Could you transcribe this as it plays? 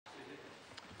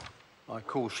I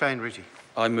call Shane Ritty.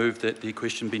 I move that the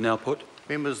question be now put.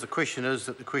 Members, the question is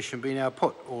that the question be now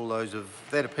put. All those of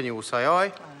that opinion will say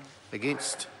aye.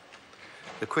 Against,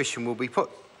 the question will be put.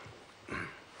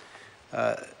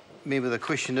 Member, the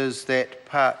question is that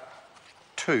part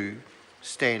 2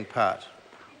 stand part.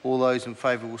 All those in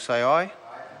favour will say aye.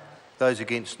 Those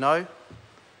against, no.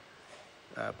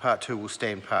 Part 2 will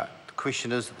stand part. The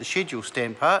question is that the schedule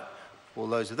stand part. All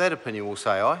those of that opinion will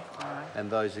say aye. And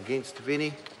those against, if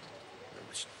any,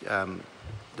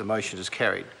 the motion is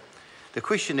carried. The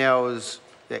question now is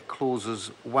that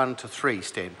clauses 1 to 3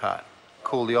 stand part.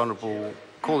 Call the Honourable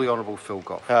Phil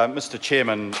Goff. Mr.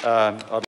 Chairman, I'd